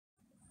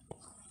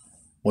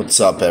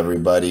What's up,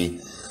 everybody?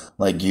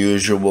 Like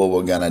usual,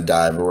 we're going to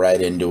dive right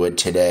into it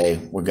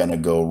today. We're going to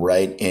go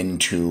right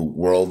into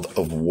World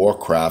of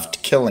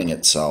Warcraft killing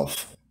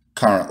itself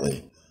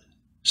currently.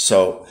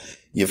 So,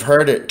 you've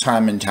heard it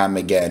time and time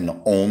again,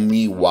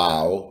 only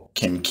WoW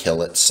can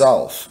kill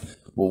itself.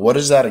 Well, what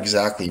does that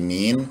exactly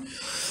mean?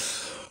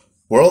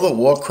 World of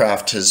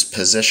Warcraft has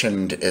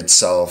positioned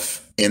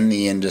itself in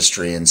the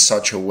industry in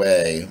such a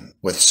way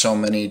with so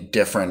many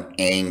different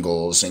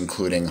angles,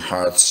 including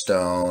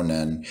Hearthstone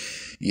and,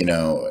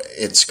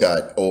 it's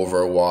got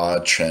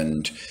Overwatch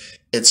and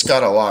it's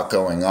got a lot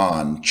going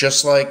on.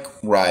 Just like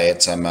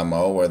Riot's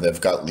MMO, where they've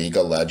got League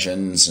of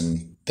Legends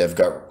and they've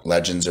got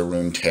Legends of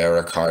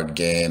Runeterra card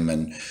game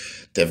and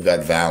they've got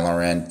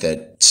Valorant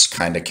that's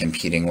kind of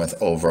competing with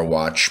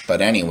Overwatch.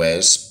 But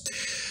anyways,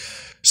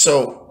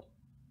 so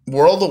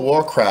World of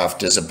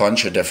Warcraft is a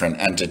bunch of different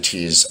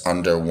entities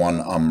under one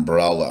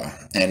umbrella,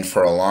 and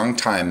for a long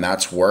time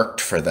that's worked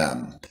for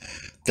them.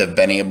 They've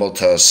been able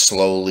to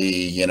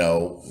slowly,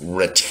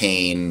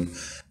 retain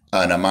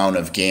an amount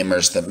of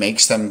gamers that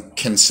makes them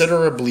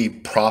considerably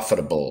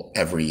profitable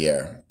every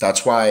year.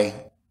 That's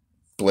why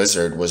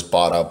Blizzard was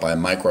bought out by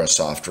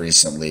Microsoft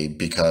recently,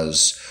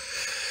 because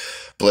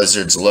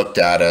Blizzard's looked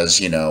at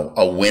as,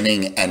 a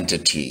winning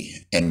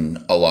entity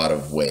in a lot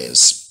of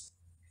ways.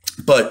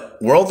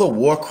 But World of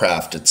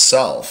Warcraft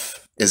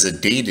itself is a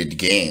dated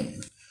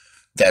game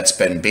that's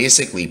been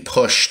basically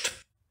pushed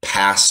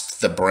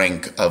past the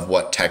brink of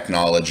what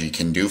technology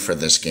can do for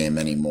this game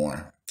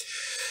anymore.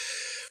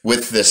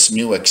 With this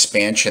new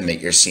expansion that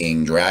you're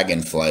seeing,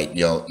 Dragonflight,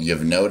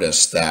 you've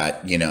noticed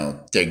that,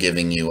 they're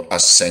giving you a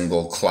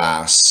single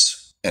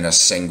class and a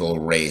single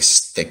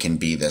race that can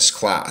be this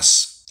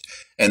class.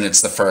 And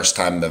it's the first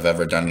time they've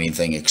ever done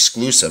anything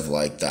exclusive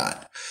like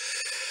that.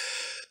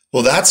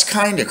 Well, that's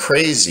kind of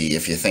crazy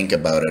if you think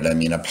about it. I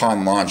mean,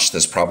 upon launch,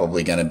 there's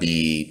probably going to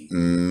be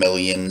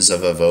millions of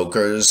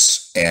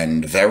evokers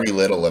and very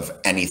little of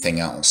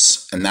anything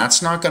else. And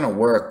that's not going to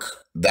work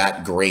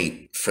that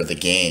great for the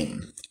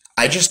game.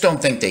 I just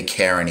don't think they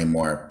care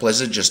anymore.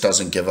 Blizzard just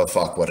doesn't give a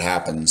fuck what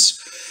happens.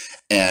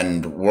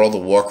 And World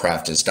of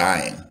Warcraft is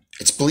dying.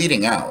 It's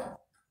bleeding out.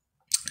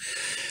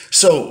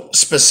 So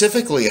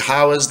specifically,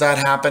 how is that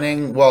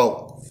happening?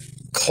 Well,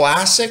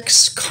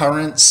 Classic's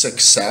current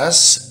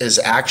success is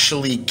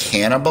actually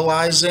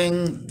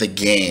cannibalizing the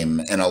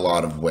game in a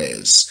lot of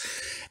ways.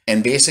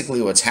 And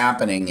basically what's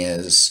happening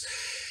is,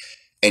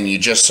 and you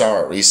just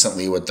saw it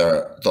recently with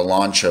the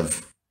launch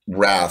of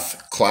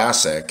Wrath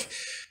Classic,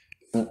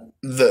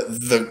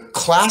 the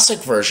classic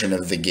version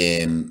of the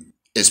game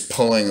is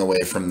pulling away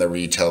from the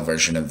retail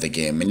version of the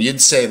game. And you'd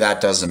say that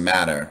doesn't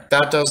matter.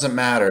 That doesn't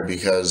matter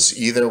because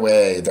either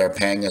way, they're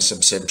paying a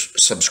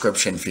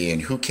subscription fee,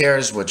 and who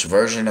cares which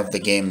version of the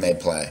game they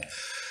play?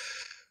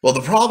 Well,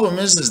 the problem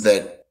is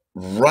that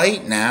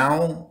right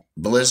now,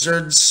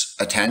 Blizzard's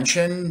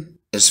attention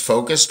is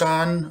focused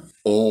on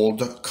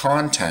old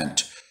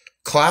content.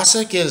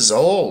 Classic is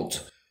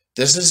old.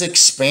 This is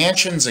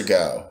expansions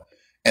ago.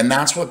 And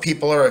that's what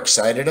people are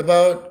excited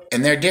about.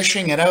 And they're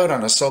dishing it out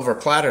on a silver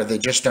platter. They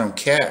just don't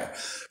care.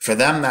 For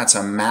them, that's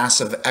a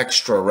massive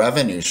extra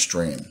revenue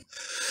stream.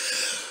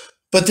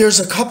 But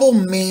there's a couple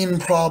main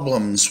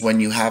problems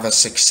when you have a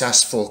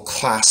successful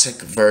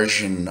classic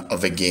version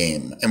of a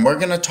game. And we're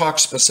going to talk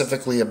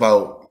specifically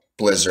about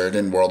Blizzard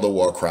and World of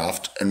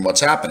Warcraft and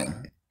what's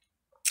happening.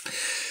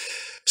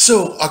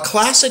 So a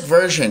classic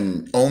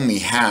version only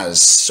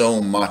has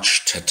so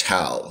much to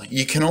tell.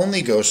 You can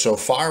only go so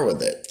far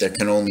with it. There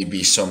can only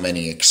be so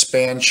many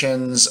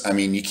expansions. I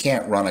mean, you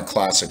can't run a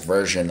classic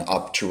version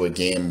up to a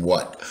game,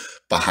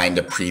 behind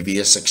a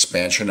previous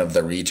expansion of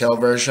the retail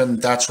version?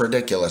 That's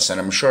ridiculous.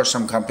 And I'm sure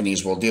some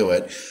companies will do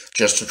it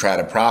just to try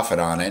to profit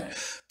on it.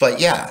 But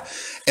yeah,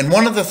 and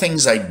one of the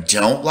things I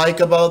don't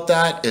like about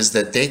that is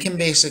that they can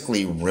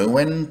basically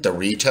ruin the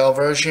retail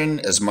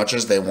version as much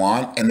as they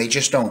want, and they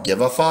just don't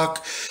give a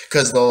fuck,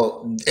 because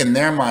in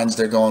their minds,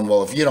 they're going,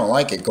 well, if you don't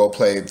like it, go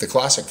play the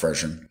classic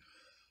version.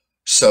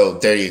 So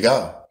there you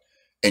go.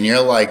 And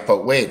you're like,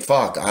 but wait,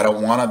 fuck, I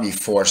don't want to be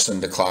forced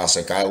into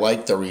classic. I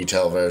like the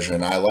retail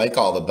version. I like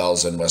all the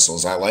bells and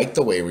whistles. I like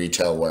the way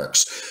retail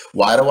works.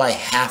 Why do I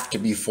have to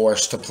be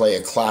forced to play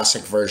a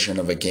classic version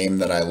of a game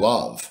that I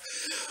love?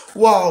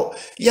 Well,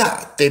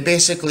 yeah, they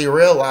basically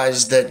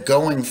realized that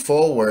going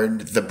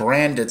forward, the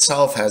brand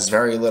itself has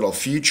very little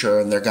future,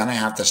 and they're going to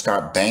have to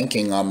start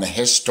banking on the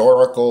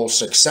historical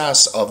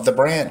success of the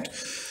brand.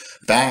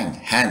 Bang,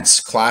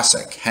 hence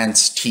Classic,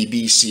 hence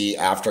TBC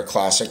after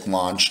Classic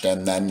launched,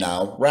 and then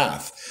now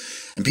Wrath.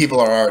 And people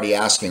are already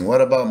asking,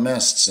 what about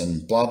Mists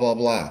and blah, blah,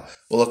 blah.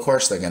 Well, of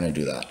course they're going to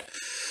do that.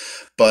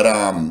 But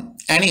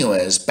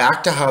anyways,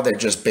 back to how they're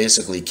just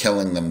basically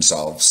killing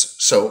themselves.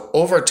 So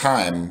over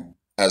time,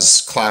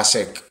 as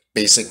Classic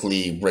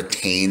basically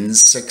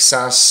retains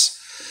success,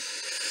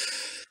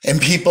 and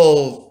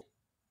people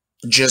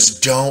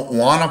just don't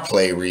want to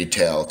play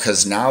retail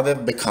because now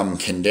they've become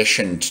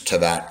conditioned to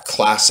that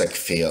classic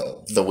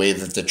feel, the way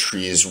that the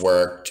trees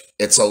worked.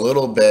 It's a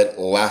little bit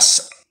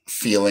less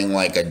feeling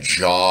like a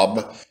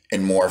job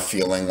and more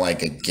feeling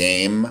like a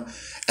game.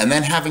 And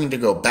then having to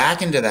go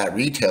back into that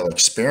retail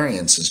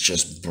experience is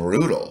just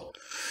brutal.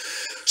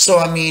 So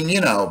I mean,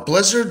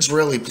 Blizzard's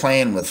really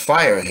playing with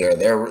fire here.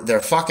 They're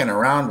fucking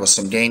around with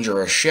some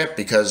dangerous shit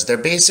because they're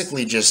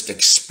basically just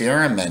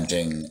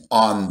experimenting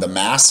on the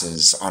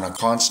masses on a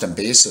constant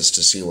basis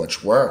to see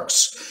which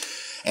works.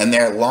 And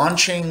they're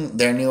launching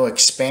their new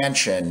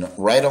expansion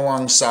right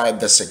alongside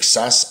the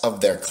success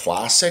of their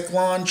Classic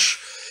launch.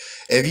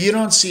 If you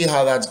don't see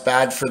how that's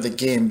bad for the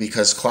game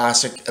because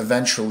Classic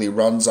eventually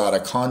runs out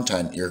of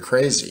content, you're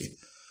crazy.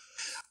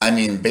 I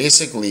mean,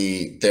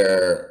 basically,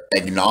 they're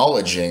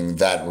acknowledging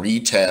that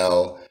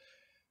retail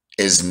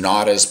is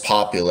not as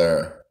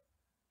popular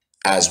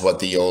as what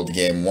the old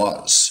game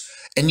was.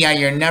 And yeah,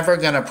 you're never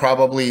going to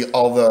probably,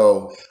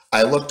 although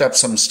I looked up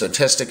some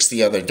statistics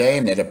the other day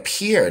and it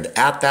appeared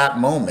at that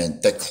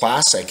moment that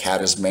Classic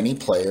had as many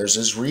players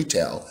as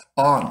retail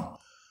on.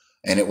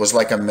 And it was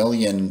like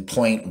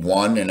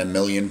 1,000,000.1 and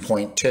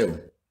 1,000,000.2.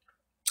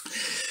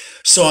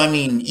 So, I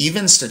mean,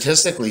 even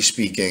statistically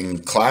speaking,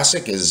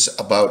 Classic is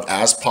about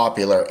as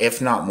popular, if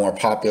not more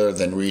popular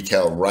than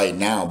retail right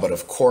now. But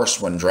of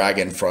course, when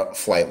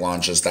Dragonflight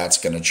launches, that's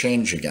going to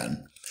change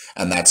again.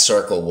 And that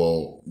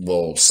circle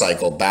will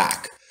cycle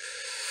back.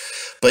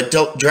 But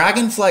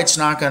Dragonflight's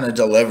not going to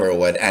deliver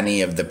what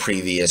any of the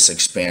previous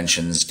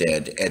expansions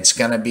did. It's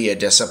going to be a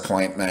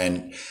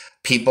disappointment.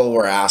 People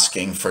were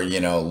asking for,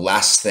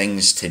 less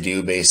things to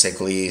do,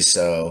 basically.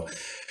 So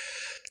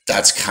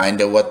that's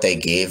kind of what they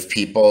gave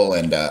people,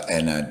 and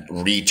a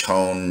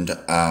retoned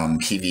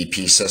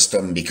PvP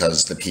system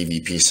because the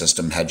PvP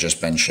system had just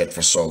been shit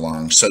for so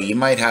long. So you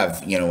might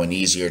have, an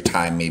easier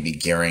time maybe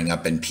gearing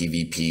up in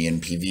PvP,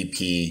 and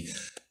PvP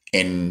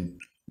in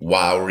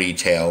WoW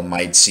retail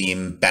might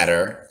seem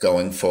better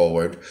going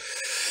forward.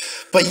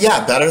 But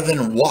yeah, better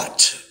than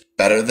what?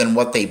 Better than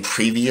what they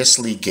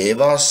previously gave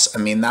us? I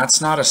mean,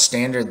 that's not a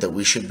standard that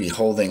we should be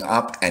holding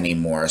up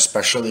anymore,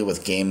 especially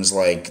with games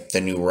like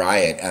the new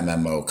Riot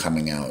MMO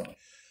coming out.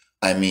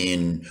 I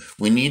mean,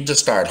 we need to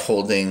start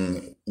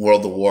holding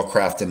World of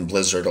Warcraft and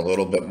Blizzard a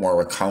little bit more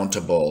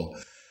accountable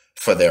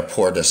for their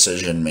poor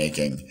decision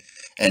making.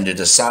 And to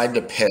decide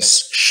to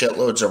piss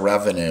shitloads of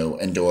revenue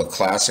into a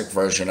Classic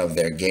version of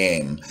their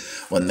game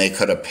when they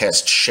could have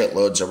pissed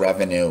shitloads of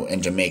revenue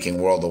into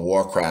making World of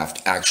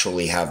Warcraft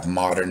actually have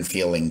modern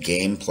feeling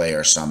gameplay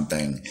or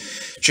something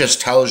just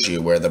tells you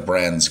where the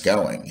brand's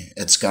going.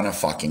 It's gonna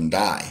fucking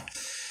die.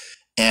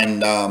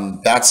 And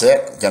that's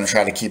it. I'm gonna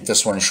try to keep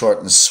this one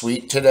short and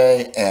sweet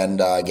today and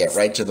get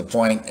right to the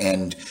point.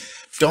 And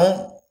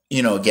don't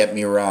get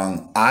me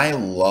wrong, I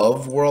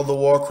love World of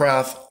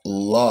Warcraft,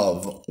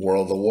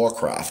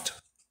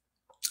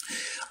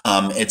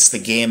 It's the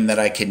game that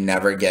I could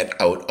never get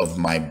out of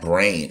my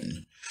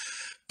brain.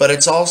 But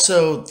it's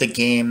also the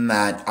game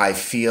that I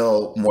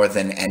feel more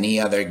than any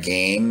other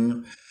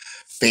game,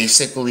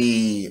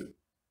 basically,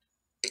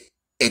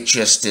 it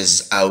just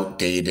is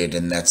outdated,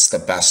 and that's the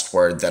best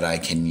word that I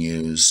can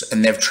use.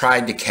 And they've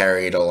tried to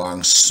carry it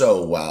along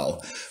so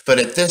well. But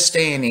at this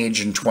day and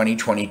age in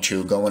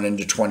 2022, going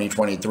into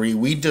 2023,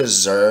 we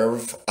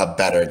deserve a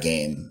better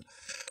game.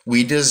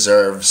 We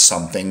deserve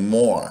something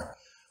more.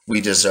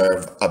 We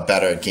deserve a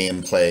better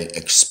gameplay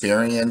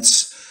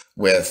experience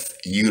with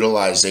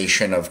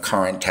utilization of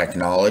current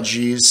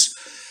technologies.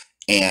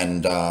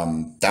 And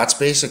that's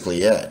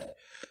basically it.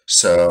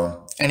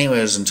 So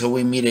anyways, until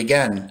we meet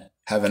again,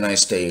 have a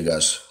nice day, you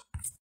guys.